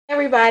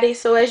everybody,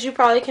 so as you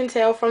probably can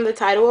tell from the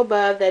title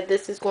above that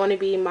this is going to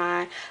be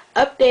my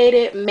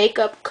updated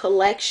makeup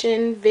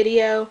collection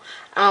video.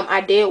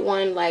 I did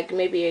one like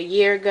maybe a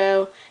year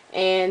ago,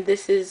 and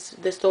this is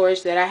the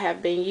storage that I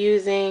have been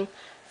using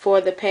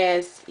for the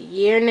past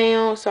year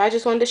now. So I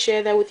just wanted to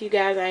share that with you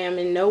guys. I am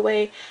in no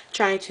way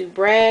trying to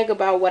brag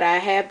about what I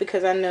have,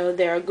 because I know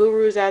there are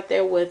gurus out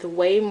there with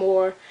way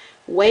more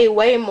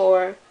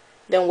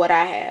than what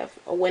I have.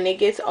 When it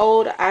gets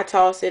old, I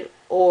toss it,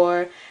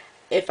 or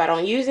if I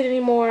don't use it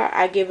anymore,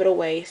 I give it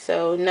away.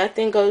 So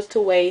nothing goes to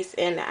waste,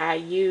 and I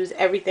use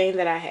everything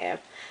that I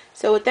have.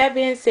 So with that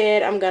being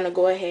said, I'm going to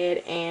go ahead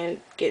and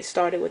get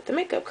started with the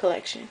makeup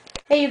collection.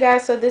 Hey you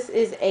guys, so this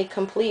is a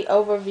complete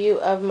overview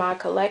of my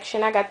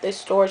collection. I got this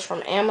storage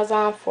from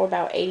Amazon for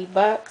about 80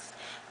 bucks.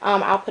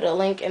 I'll put a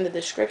link in the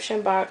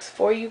description box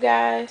for you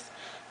guys.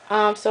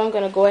 So I'm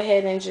going to go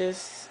ahead and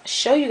just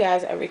show you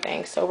guys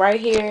everything. So right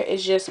here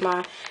is just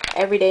my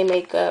everyday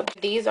makeup.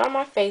 These are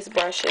my face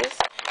brushes.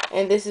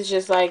 And this is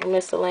just like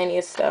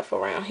miscellaneous stuff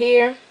around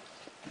here.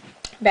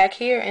 Back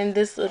here in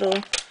this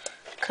little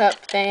cup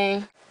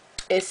thing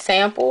is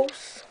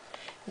samples.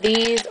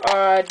 These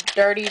are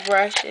dirty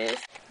brushes.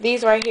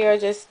 These right here are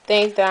just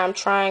things that I'm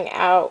trying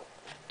out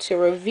to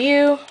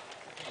review.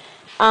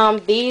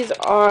 These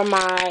are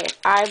my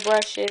eye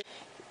brushes.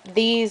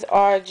 These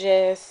are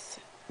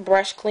just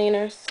brush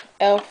cleaners,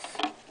 e.l.f.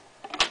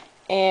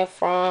 and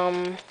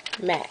from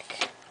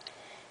MAC.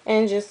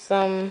 And just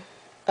some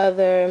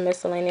other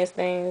miscellaneous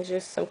things,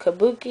 just some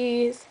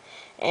kabukis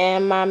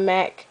and my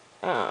MAC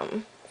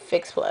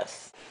Fix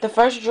Plus. The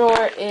first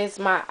drawer is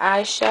my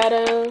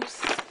eyeshadows,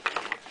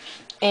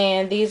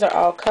 and these are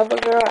all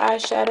CoverGirl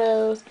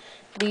eyeshadows.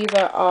 These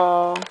are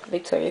all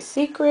Victoria's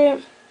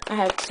Secret. I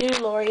have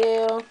 2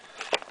 L'Oreal,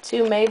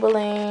 2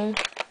 Maybelline,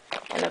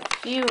 and a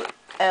few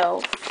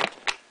e.l.f.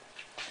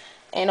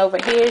 And over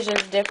here is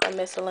just different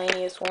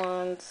miscellaneous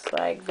ones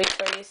like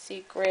Victoria's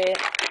Secret,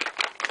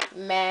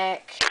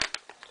 MAC,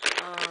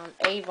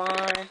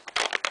 Avon,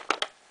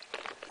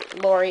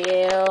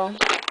 L'Oreal,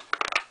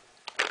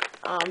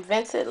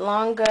 Vincent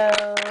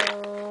Longo,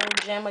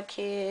 Gemma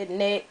Kid,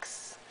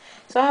 NYX.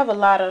 So I have a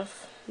lot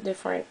of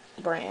different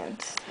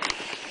brands.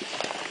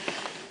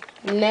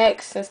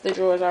 Next, since the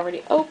drawer is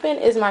already open,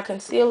 is my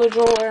concealer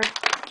drawer.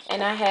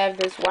 And I have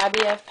this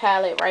YBF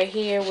palette right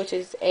here, which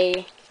is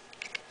a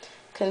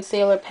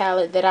concealer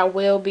palette that I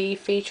will be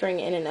featuring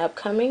in an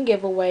upcoming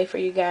giveaway for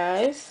you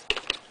guys.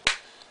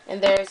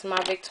 And there's my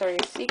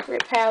Victoria's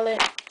Secret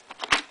palette.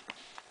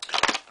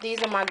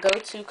 These are my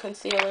go-to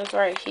concealers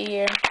right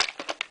here.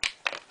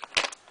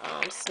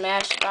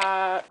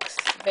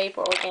 Smashbox,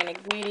 Vapor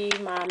Organic Beauty,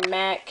 my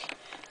MAC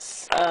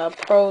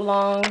Pro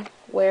Long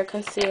Wear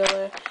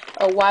Concealer,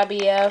 a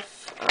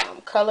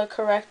YBF color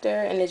corrector,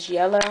 and it's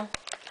yellow.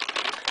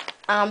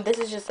 This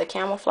is just a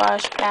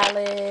camouflage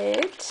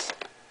palette.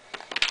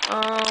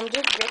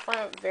 Just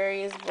different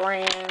various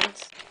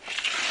brands.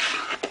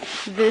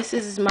 This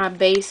is my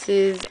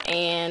bases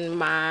and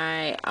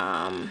my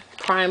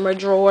primer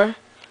drawer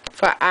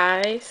for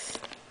eyes.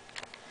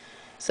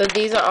 So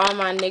these are all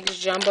my NYX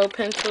Jumbo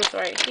pencils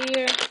right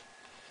here.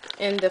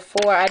 And the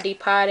 4 I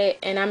depotted.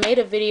 And I made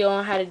a video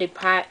on how to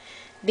depot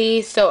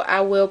these, so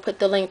I will put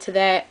the link to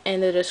that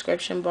in the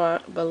description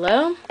bar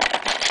below.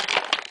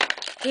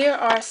 Here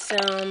are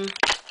some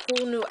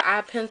cool new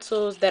eye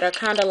pencils that are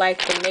kind of like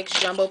the NYX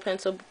Jumbo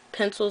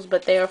pencils,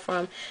 but they are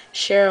from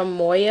Cheryl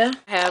Moya.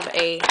 I have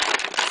a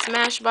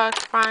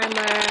Smashbox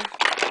primer,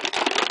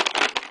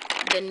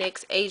 the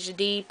NYX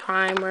HD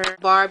primer,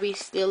 Barbie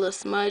Still a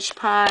Smudge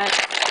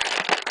Pot,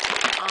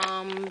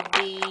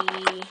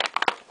 the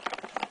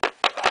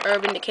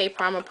Urban Decay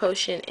Primer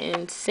Potion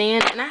in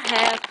Sand, and I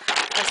have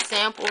a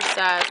sample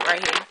size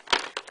right here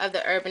of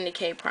the Urban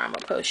Decay Primer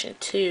Potion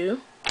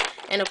too.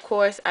 And of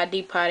course I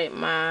depotted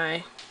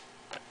my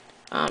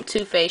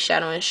Too Faced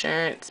Shadow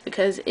Insurance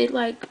because it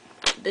like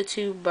the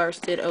tube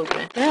bursted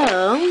open.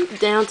 So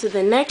down to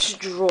the next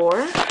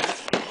drawer,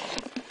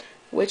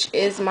 which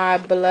is my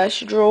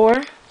blush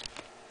drawer,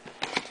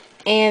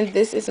 and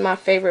this is my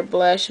favorite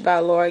blush by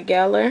Laura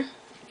Geller,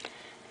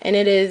 and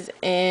it is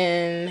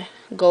in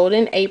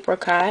Golden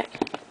Apricot.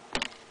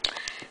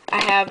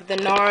 I have the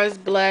NARS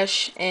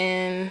blush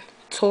in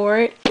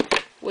Torrid,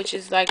 which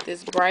is like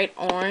this bright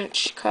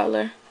orange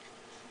color.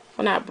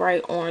 Well, not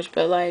bright orange,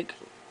 but like,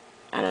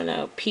 I don't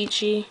know,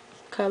 peachy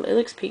color. It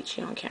looks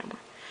peachy on camera,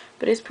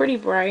 but it's pretty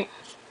bright.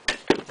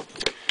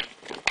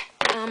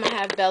 I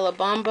have Bella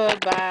Bamba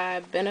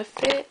by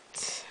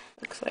Benefit.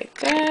 Looks like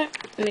that.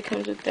 And it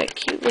comes with that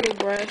cute little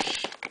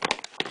brush.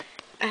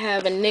 I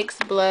have a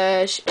NYX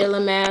blush,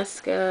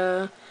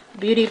 Illamasqua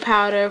beauty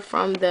powder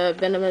from the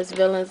Venomous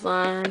Villains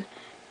line,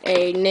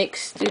 a NYX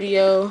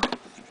Studio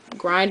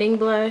grinding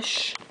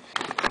blush,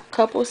 a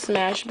couple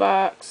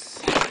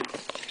Smashbox,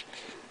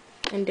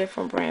 and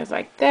different brands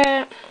like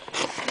that.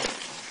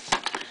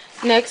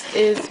 Next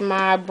is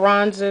my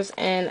bronzers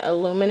and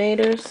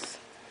illuminators,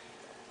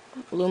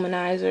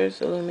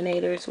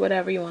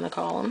 whatever you want to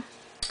call them.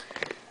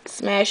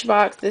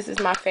 Smashbox, this is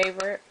my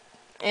favorite,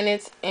 and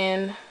it's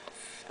in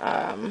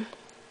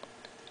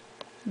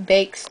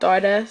Baked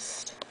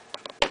Stardust.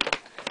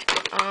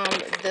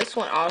 This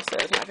one also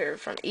is my favorite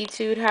from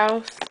Etude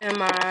House. And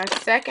my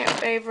second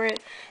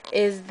favorite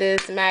is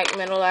this MAC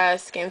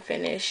Mineralized Skin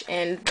Finish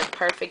and the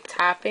Perfect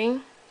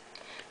Topping.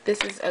 This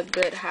is a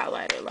good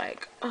highlighter.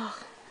 Like, oh,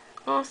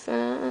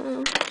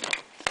 awesome.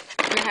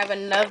 And I have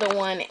another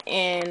one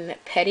in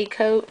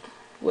Petticoat,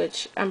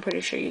 which I'm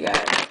pretty sure you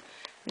guys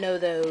know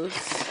those.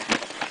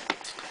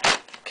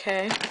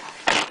 Okay.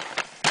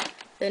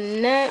 The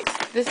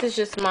next, this is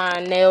just my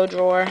nail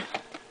drawer.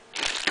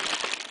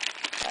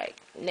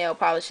 Nail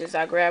polishes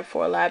I grab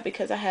for a lot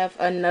because I have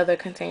another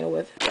container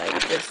with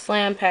like this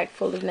slam pack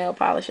full of nail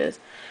polishes,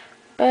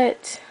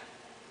 but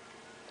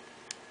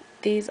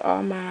these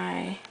are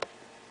my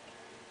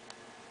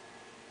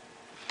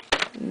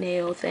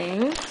nail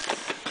things.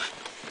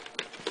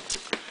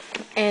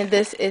 And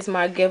this is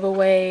my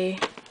giveaway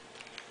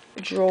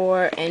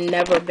drawer and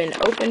never been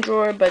open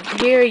drawer. But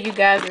here, you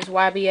guys, is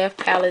YBF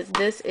palettes.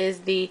 This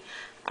is the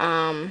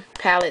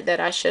palette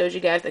that I showed you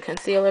guys, the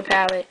concealer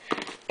palette.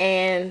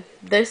 And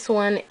this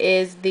one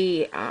is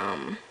the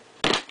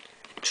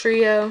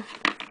trio.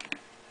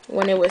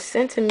 When it was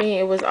sent to me,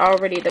 it was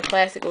already, the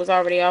plastic was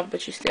already off,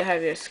 but you still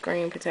have your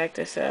screen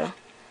protector. So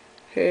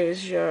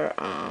here's your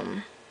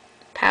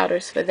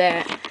powders for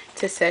that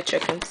to set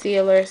your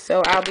concealer.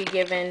 So I'll be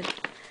giving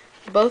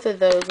both of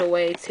those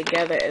away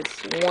together as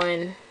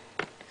one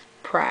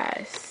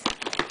prize.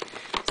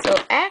 So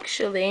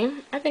actually,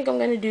 I think I'm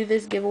going to do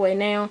this giveaway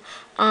now.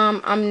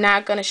 I'm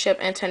not going to ship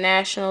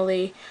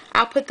internationally.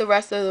 I'll put the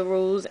rest of the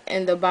rules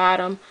in the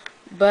bottom.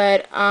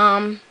 But,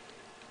 yeah,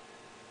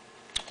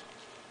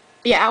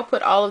 I'll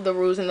put all of the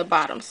rules in the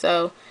bottom.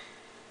 So,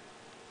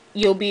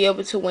 you'll be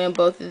able to win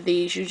both of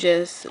these. You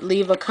just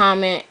leave a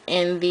comment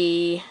in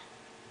the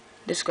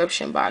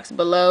description box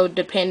below,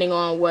 depending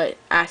on what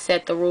I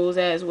set the rules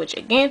as. Which,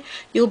 again,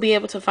 you'll be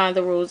able to find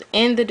the rules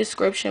in the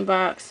description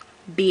box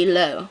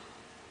below.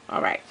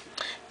 Alright,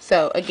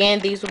 so again,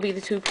 these will be the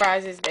two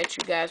prizes that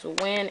you guys will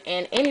win,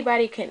 and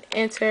anybody can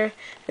enter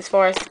as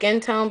far as skin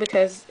tone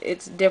because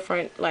it's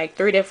different, like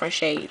 3 different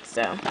shades.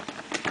 So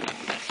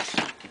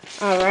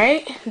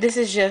alright, this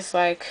is just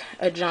like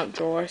a junk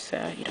drawer,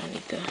 so you don't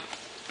need to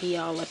be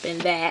all up in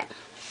that.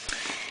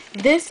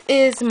 This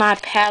is my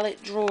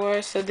palette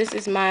drawer. So this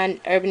is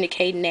my Urban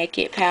Decay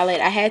Naked palette.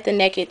 I had the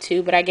Naked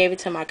too, but I gave it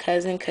to my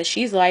cousin because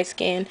she's light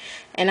skinned,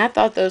 and I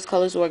thought those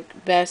colors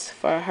worked best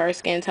for her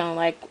skin tone.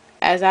 Like,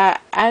 as I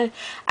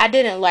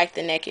didn't like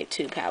the Naked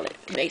 2 palette,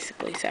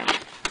 basically. So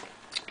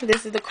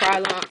this is the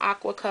Krylon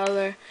Aqua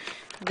color.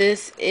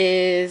 This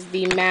is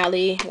the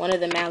Mally, one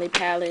of the Mally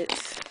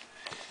palettes.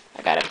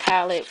 I got a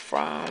palette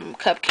from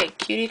Cupcake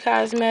Cutie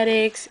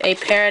Cosmetics, a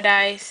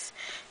Paradise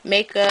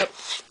Makeup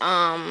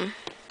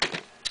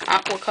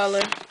Aqua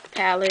color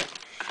palette,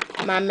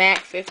 my MAC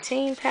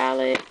 15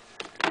 palette,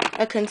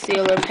 a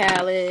concealer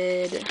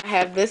palette. I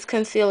have this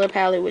concealer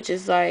palette, which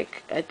is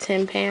like a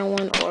 10-pan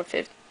one, or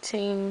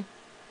 15.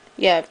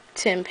 Yeah,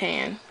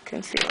 10-pan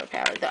concealer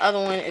palette. The other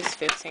one is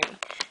 15.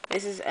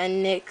 This is a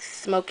NYX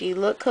Smoky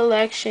Look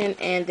collection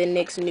and the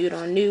NYX Nude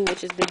on Nude,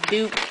 which is the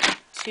dupe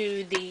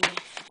to the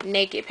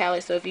Naked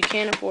palette. So if you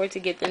can't afford to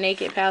get the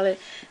Naked palette,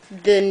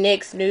 the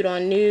NYX Nude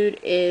on Nude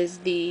is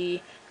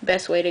the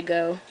best way to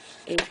go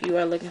if you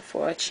are looking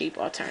for a cheap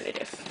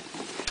alternative.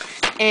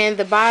 And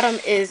the bottom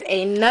is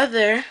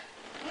another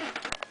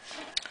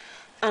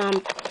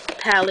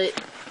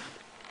palette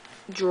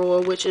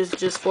drawer, which is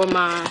just for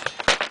my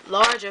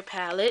larger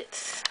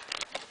palettes.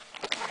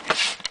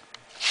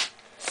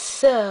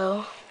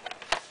 So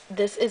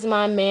this is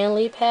my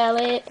Manly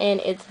palette,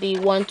 and it's the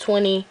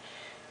 120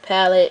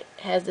 palette,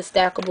 has the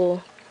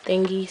stackable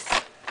thingies.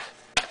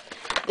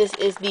 This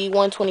is the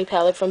 120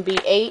 palette from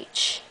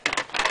BH,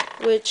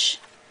 which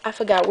I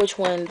forgot which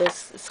one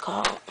this is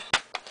called,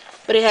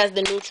 but it has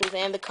the neutrals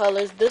and the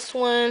colors. This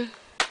one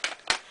I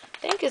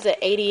think is an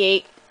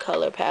 88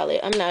 color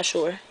palette. I'm not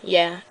sure.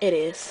 Yeah, it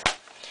is.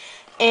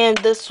 And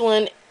this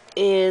one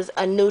is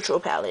a neutral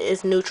palette.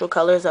 It's neutral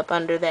colors up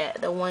under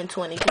that, the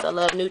 120, because I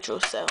love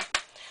neutrals, so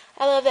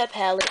I love that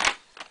palette.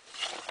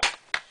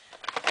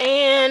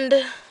 And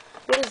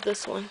what is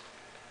this one?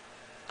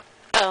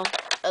 Oh,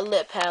 a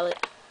lip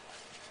palette.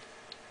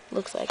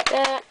 Looks like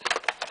that.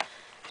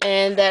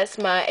 And that's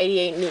my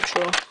 88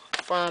 neutral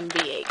from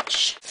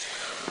BH.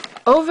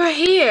 Over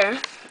here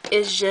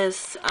is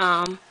just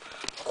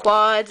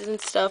quads and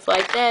stuff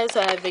like that.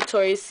 So I have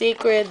Victoria's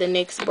Secret, the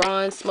NYX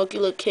Bronze Smoky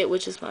Look Kit,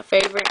 which is my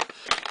favorite.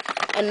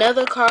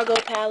 Another cargo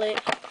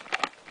palette,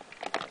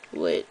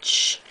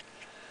 which,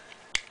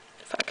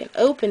 if I can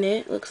open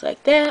it, looks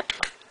like that.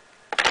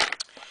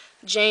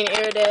 Jane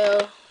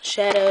Iredale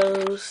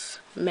Shadows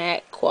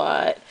Matte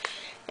Quad,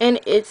 and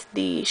it's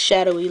the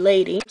Shadowy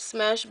Lady.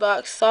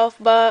 Smashbox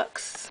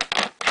Softbox,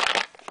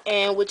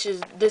 and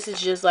this is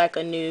just like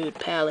a nude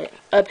palette.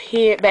 Up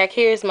here, back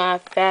here is my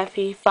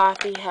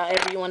Faffy,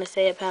 however you want to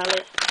say it,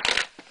 palette.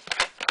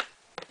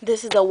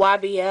 This is a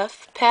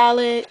YBF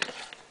palette,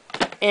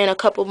 and a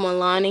couple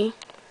Milani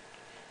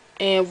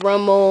and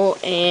Rimmel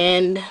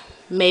and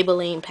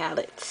Maybelline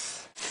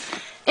palettes.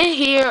 And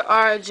here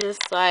are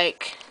just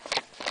like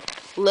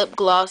lip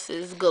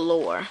glosses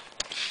galore.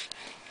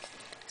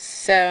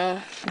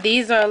 So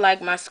these are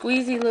like my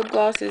squeezy lip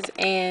glosses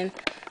and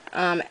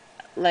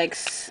like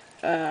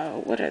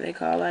what are they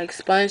called, like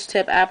sponge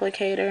tip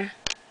applicator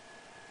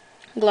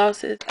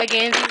glosses.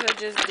 Again, these are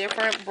just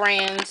different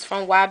brands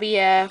from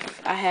YBF.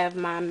 I have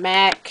my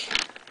MAC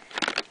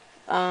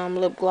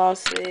lip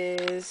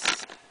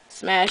glosses,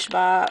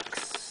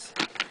 Smashbox,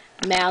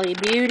 Mally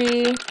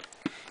Beauty,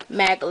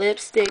 MAC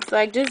lipsticks,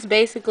 like just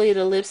basically the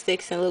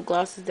lipsticks and lip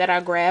glosses that I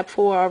grabbed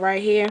for are right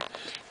here,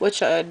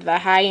 which are the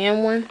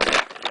high-end ones.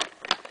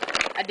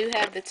 I do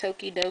have the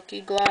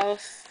Tokidoki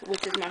gloss,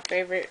 which is my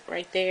favorite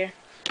right there,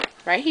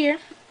 right here,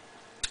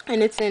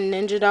 and it's in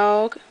Ninja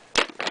Dog.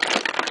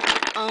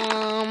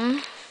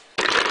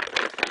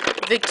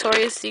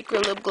 Victoria's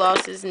Secret lip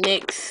glosses,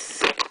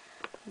 NYX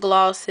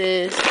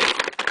glosses,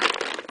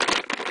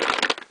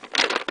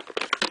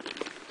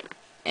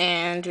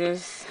 and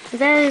just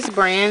various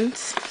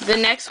brands. The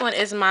next one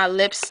is my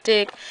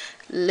lipstick,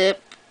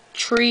 lip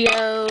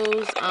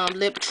trios,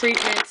 lip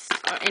treatments,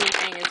 or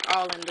anything is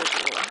all in this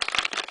drawer.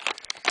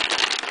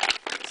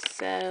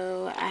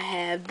 So I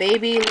have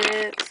Baby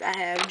Lips, I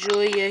have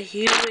Julia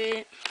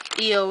Hewitt,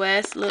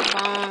 EOS lip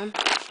balm,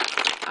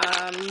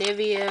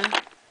 Nivea,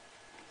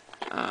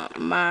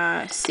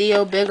 my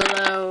C.O.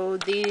 Bigelow.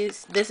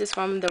 This is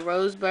from the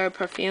Rosebud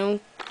Perfume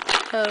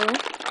Co.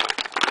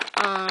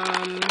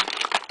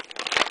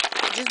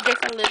 Just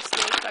different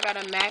lipsticks. I got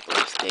a MAC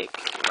lipstick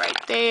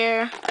right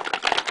there,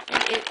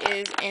 and it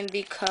is in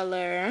the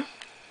color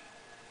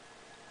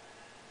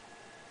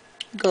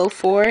Go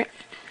For It,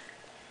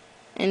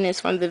 and it's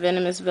from the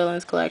Venomous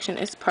Villains collection.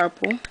 It's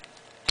purple.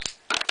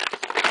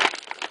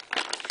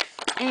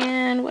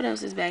 And what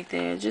else is back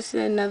there? Just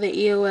another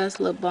EOS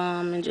lip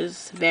balm and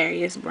just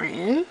various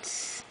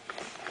brands.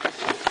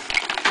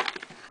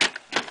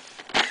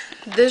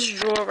 This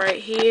drawer right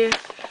here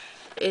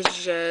is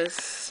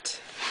just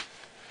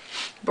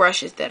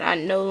brushes that I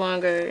no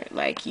longer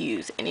like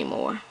use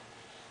anymore.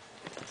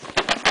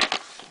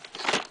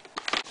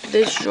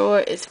 This drawer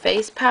is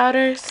face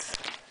powders.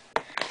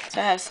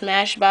 So I have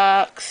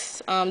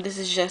Smashbox. This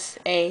is just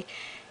a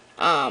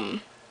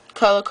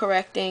color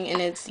correcting,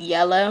 and it's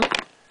yellow.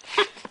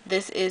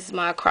 This is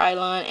my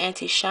Krylon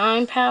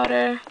anti-shine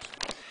powder.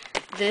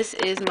 This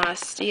is my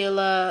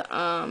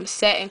Stila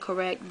set and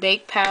correct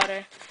bake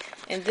powder,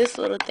 and this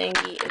little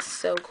thingy is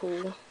so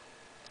cool.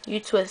 You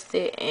twist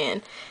it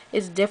and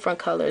it's different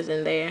colors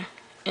in there,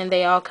 and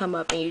they all come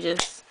up and you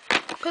just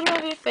put them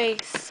on your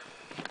face.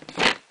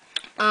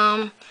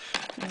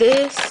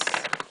 This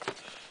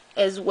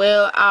as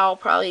well I'll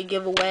probably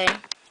give away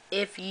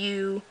if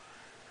you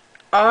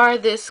are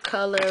this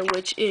color,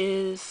 which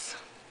is,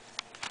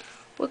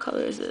 what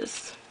color is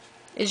this?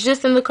 It's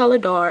just in the color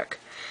dark.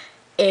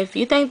 If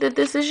you think that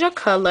this is your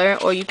color,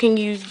 or you can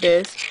use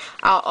this,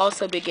 I'll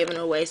also be giving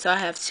away. So I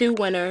have 2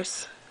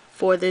 winners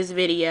for this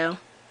video.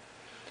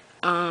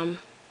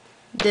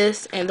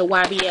 This and the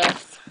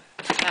YBF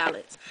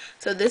palettes.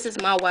 So this is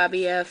my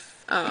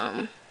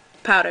YBF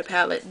powder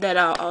palette that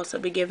I'll also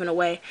be giving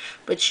away.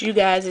 But you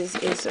guys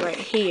is right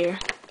here.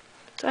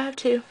 So I have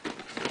 2.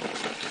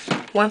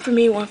 One for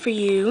me, one for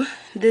you.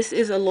 This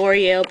is a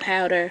L'Oreal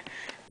powder,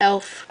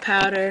 e.l.f.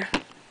 powder.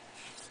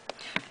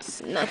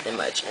 It's nothing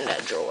much in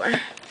that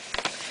drawer.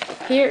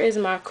 Here is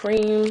my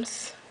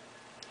creams,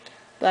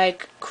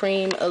 like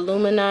cream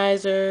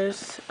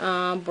illuminizers,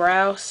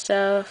 brow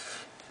stuff.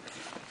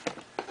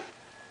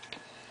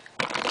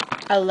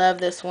 I love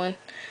this one.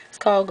 It's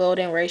called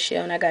Golden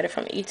Ratio, and I got it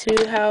from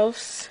Etude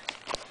House.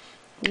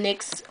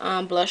 NYX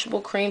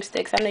blushable cream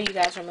sticks. I know you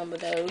guys remember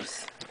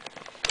those.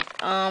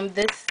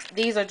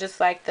 These are just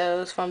like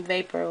those from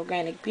Vapor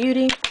Organic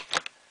Beauty.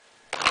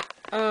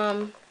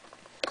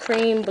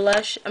 Cream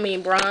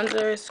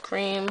bronzers,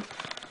 cream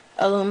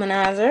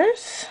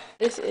illuminizers.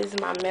 This is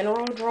my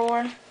mineral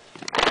drawer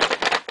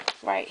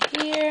right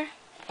here,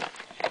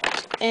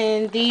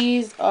 and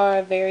these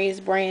are various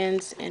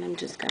brands, and I'm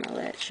just gonna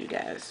let you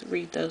guys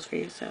read those for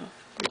yourself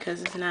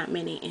because there's not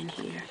many in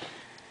here.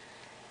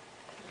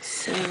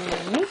 So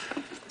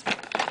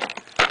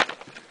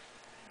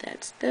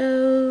that's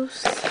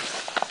those.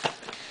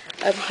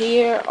 Up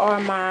here are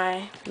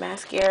my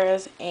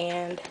mascaras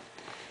and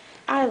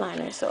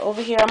eyeliners. So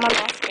over here are my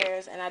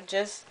mascaras, and I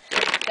just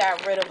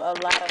got rid of a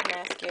lot of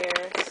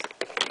mascaras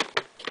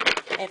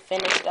and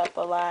finished up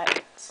a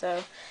lot.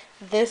 So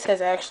this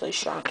has actually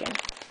shrunken.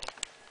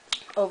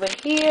 Over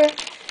here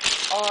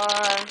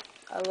are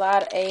a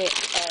lot of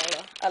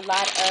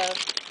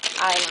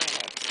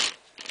eyeliners.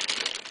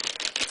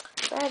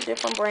 So I have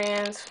different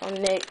brands from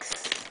NYX.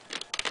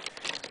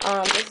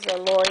 This is a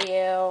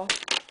L'Oreal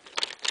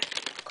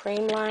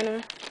cream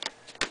liner.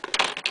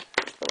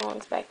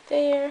 Belongs back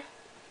there.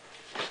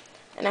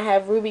 And I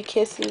have Ruby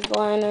Kisses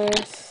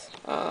liners.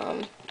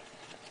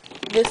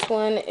 This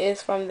one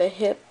is from the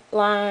Hip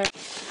line.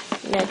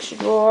 Next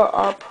drawer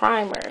are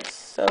primers.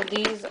 So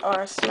these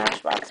are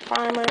Smashbox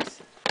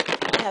primers.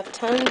 I have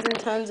tons and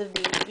tons of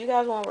these. If you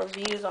guys want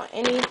reviews on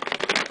any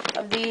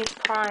of these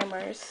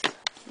primers,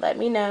 let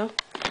me know.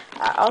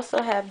 I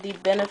also have the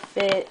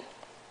Benefit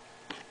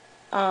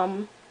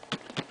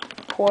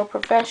Pore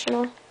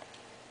Professional.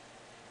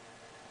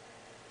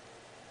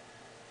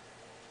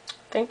 I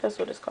think that's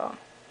what it's called.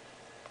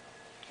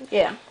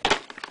 Yeah.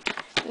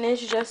 And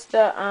it's just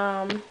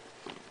the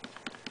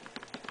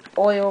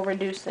oil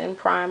reducing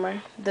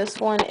primer. This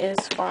one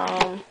is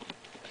from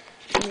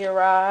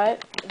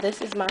Murad.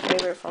 This is my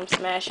favorite from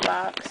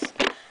Smashbox.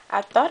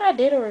 I thought I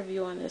did a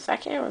review on this. I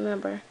can't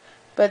remember.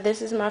 But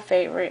this is my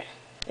favorite.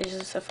 It's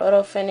just a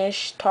photo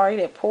finish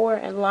targeted pore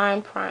and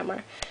line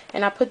primer.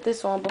 And I put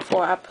this on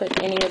before I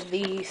put any of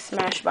these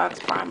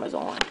Smashbox primers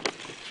on.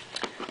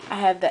 I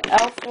have the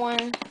e.l.f.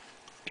 one,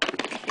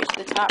 which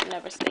the top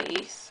never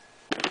stays.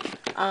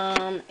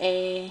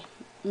 A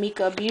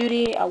Mika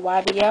Beauty, a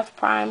YBF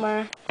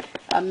primer,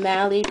 a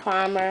Mally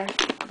primer,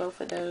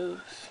 both of those.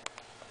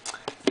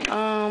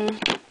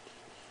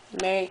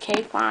 Mary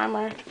Kay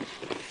primer,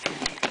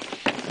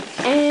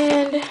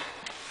 and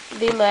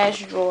the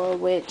last drawer,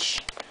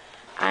 which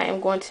I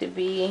am going to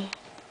be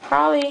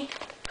probably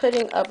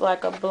putting up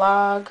like a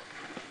blog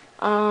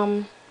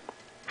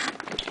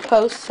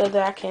post so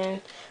that I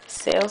can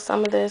sell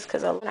some of this,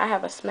 because I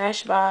have a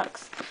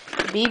Smashbox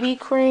BB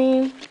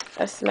cream,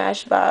 a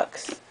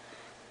Smashbox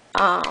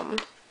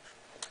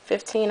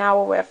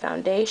 15-hour wear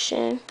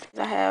foundation.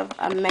 I have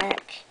a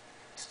MAC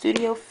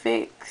Studio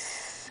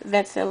Fix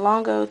Vincent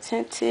Longo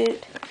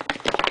tinted,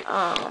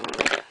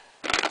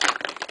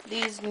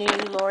 these new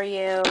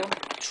L'Oreal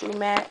True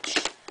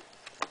Match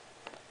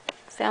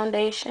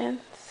foundations,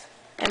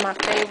 and my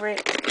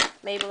favorite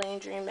Maybelline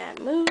Dream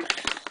Matte Mousse.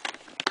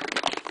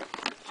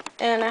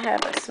 And I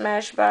have a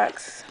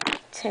Smashbox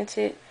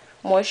tinted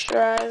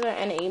moisturizer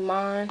and an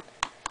Iman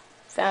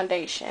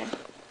foundation.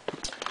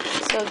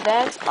 So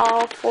that's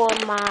all for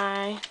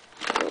my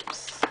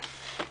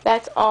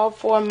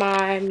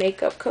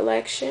makeup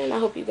collection. I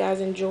hope you guys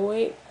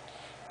enjoyed.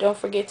 Don't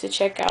forget to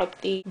check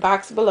out the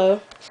box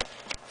below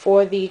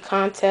for the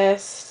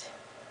contest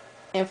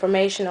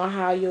information on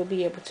how you'll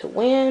be able to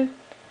win,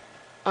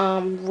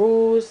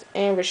 rules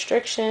and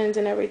restrictions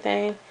and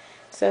everything.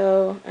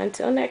 So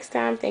until next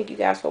time, thank you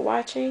guys for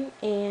watching,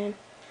 and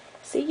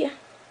see ya.